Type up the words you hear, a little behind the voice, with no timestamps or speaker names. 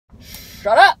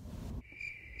Shut up!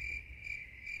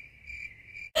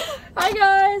 Hi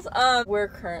guys, we're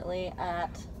currently at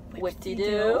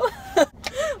Whip-de-Doo.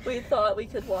 We thought we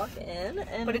could walk in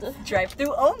and... But it's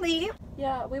drive-through only.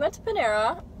 Yeah, we went to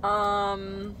Panera.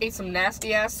 Ate some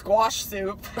nasty-ass squash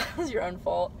soup. It's your own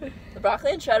fault. The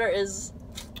broccoli and cheddar is...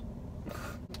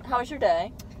 How was your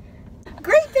day?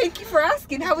 Great, thank you for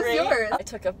asking. How was Great. yours? I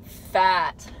took a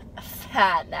fat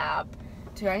nap.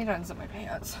 Dude, I need to unzip my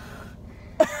pants.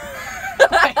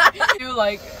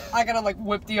 I gotta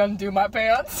whip the undo my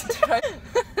pants.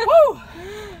 Woo!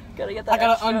 Gotta get that I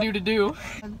gotta extra. undo to do.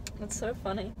 That's so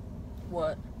funny.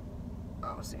 What?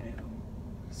 Oh, Sandy.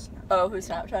 Oh, who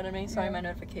Snapchatted me? Sorry, my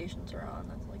notifications are on.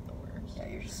 That's like the worst. Yeah,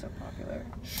 you're just so popular.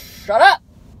 Shut up!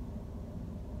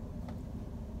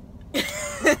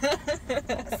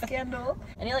 Scandal.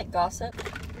 Any gossip?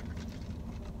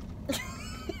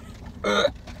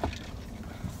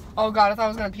 Oh god, I thought I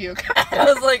was gonna puke. I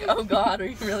was like, oh god, are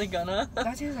you really gonna?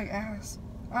 That tastes like ass.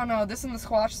 Oh no, this and the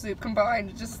squash soup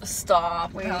combined just...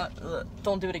 Stop. Wait.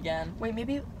 Don't do it again. Wait,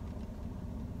 maybe...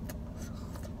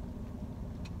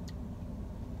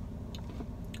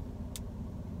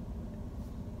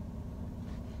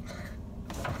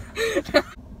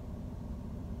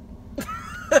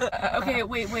 Okay,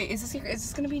 wait, is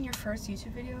this gonna be in your first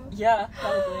YouTube video? Yeah,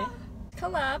 probably.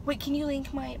 Collab. Wait, can you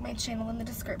link my channel in the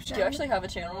description? Do you actually have a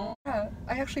channel? Yeah,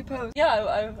 I actually post.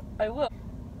 Yeah, I will.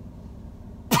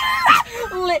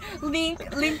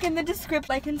 Link in the description.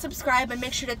 Like and subscribe and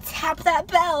make sure to tap that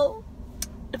bell.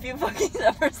 If you fucking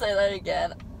ever say that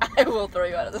again, I will throw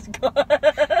you out of this car.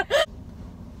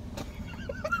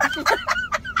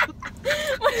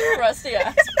 My rusty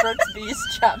ass Burt's Bees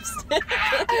chapstick.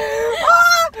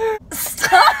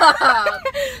 Stop!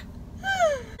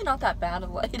 Not that bad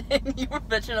of lighting. You were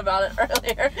bitching about it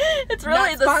earlier. It's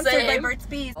really the sponsored same. by Burt's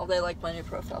Bees. Oh, they like my new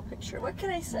profile picture. What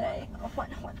can I say? What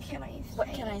can I say?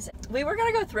 What can I say? We were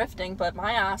gonna go thrifting, but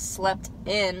my ass slept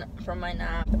in from my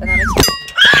nap, and that makes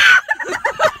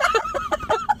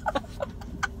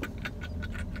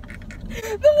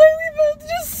The way we both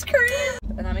just screamed.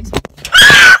 and that makes me.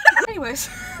 Anyways.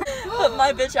 But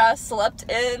my bitch ass slept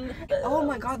in. Oh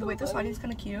my god, the way this lighting's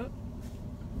kind of cute.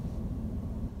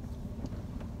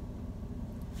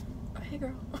 Hey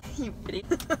girl. You idiot.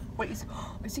 Wait, is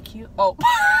he cute? Oh.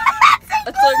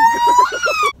 That's a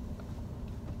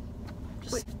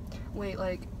girl. Wait,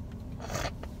 like...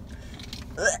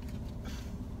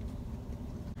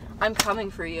 I'm coming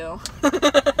for you.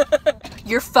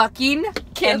 You're fucking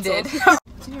Canceled. ended.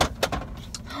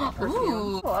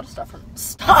 Ooh. A lot of stuff from.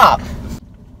 Stop!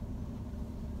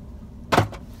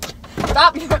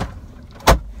 Stop!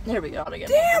 There we go. Damn,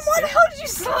 why the hell did you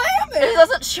slam It it?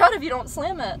 doesn't shut if you don't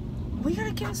slam it. We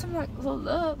gotta give it some little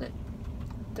love.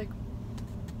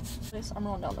 I'm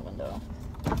rolling down the window.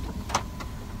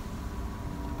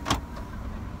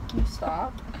 Can you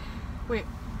stop? Wait,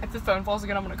 if the phone falls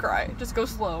again, I'm gonna cry. Just go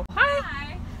slow.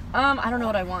 Hi. I don't know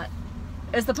what I want.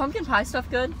 Is the pumpkin pie stuff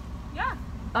good? Yeah.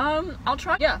 I'll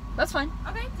try. Yeah, that's fine.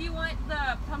 Okay, do you want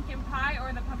the pumpkin pie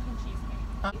or the pumpkin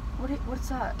cheesecake? What's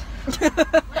that?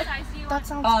 What size do you That want?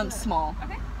 sounds good. Small.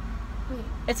 Okay. Wait,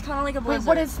 It's kind of like a blizzard.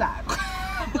 what is that? The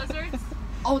blizzards.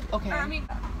 Oh, okay. Or, I mean,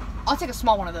 I'll take a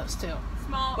small one of those too.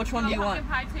 small. Which one do you pumpkin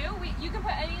pie too. You can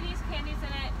put any of these candies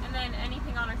in it, and then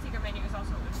anything on our secret menu is also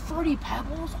good. Fruity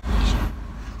Pebbles?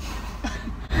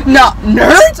 No,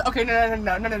 nerds? Okay, no.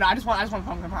 I just want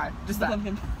pumpkin pie. Just that.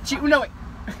 Pumpkin. No, wait.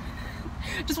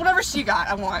 Just whatever she got,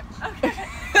 I want. Okay.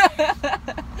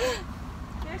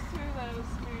 There's two of those.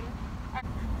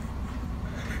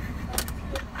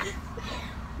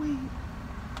 Wait.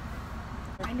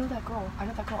 I know that girl. I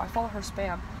follow her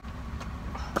spam.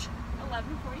 11:42 is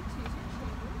your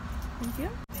change. Thank you.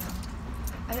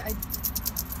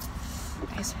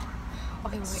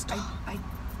 Okay, wait.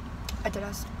 I did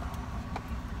ask.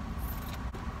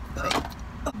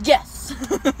 Yes.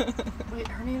 Wait,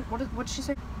 her name. What did she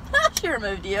say? She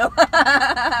removed you.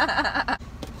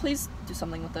 Please do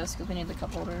something with this because we need the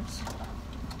cup holders.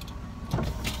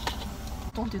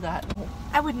 Don't do that.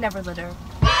 I would never let her.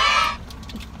 Well,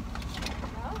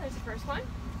 there's the first one.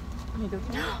 Let me go.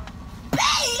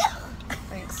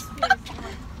 Thanks.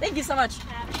 Thank you so much.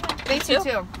 Thanks you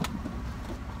too.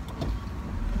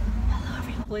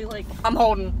 Probably I'm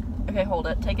holding. Okay, hold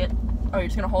it. Take it. Oh, you're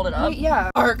just gonna hold it up? Wait, yeah.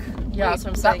 Arc. Yeah, that's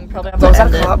what I'm saying. Probably have Was to that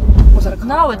end a it. cup? Was that a cup?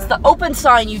 No, it's the open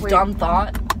sign, you Wait. dumb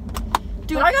thought.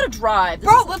 Dude, I gotta drive. This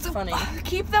Bro, is let's funny.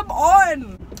 keep them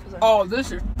on. Oh,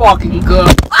 this is fucking good.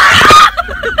 God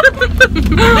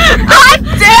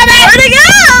damn it! Where'd it go?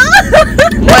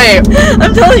 Wait,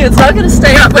 I'm telling you, it's not gonna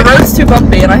stay up. The road's too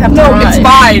bumpy, and I have to drive. No, it's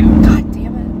fine. God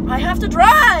damn it. I have to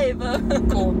drive.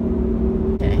 Cool.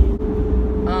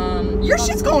 Your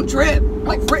shit's gonna drip.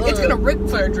 Like, it's gonna Ric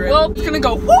Flair drip. Well, it's gonna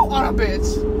go whoo on a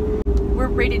bitch. We're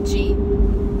rated G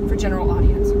for general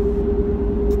audience.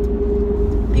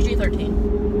 PG-13.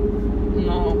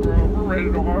 No, bro. We're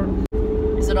rated R.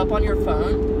 Is it up on your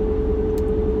phone?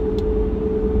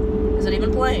 Is it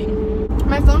even playing?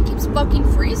 My phone keeps fucking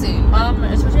freezing.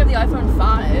 It's because you have the iPhone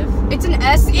 5. It's an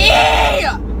SE!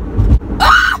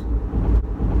 Ah!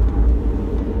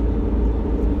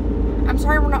 I'm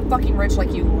sorry we're not fucking rich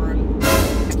like you, Lauren.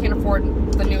 I can't afford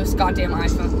the newest goddamn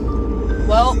iPhone.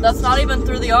 Well, that's not even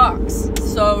through the aux,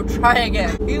 so try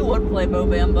again. You would play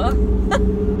Mobamba.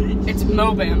 It's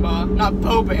Mobamba, not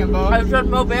Bobamba. I said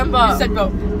Mobamba. You said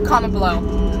Bo. Comment below.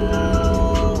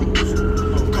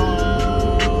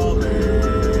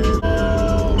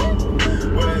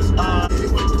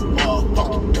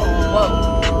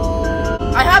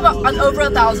 I have over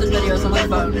 1,000 videos on my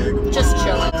phone, just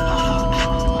chilling.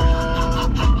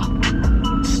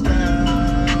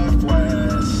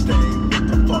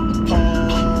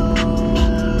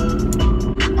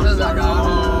 What is that guy?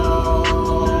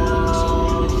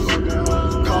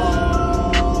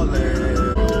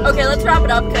 Okay, let's wrap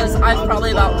it up because I've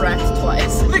probably about wrecked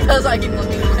twice because I keep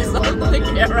looking at myself in the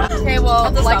camera. Okay,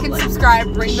 well, like and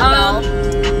subscribe, ring the bell.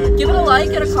 Give it a like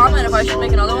and a comment if I should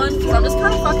make another one, because I'm just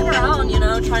kind of fucking around, you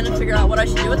know, trying to figure out what I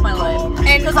should do with my life.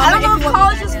 And because I don't know if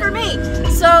college is for me.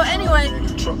 So anyway,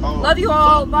 love you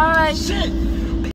all. Bye.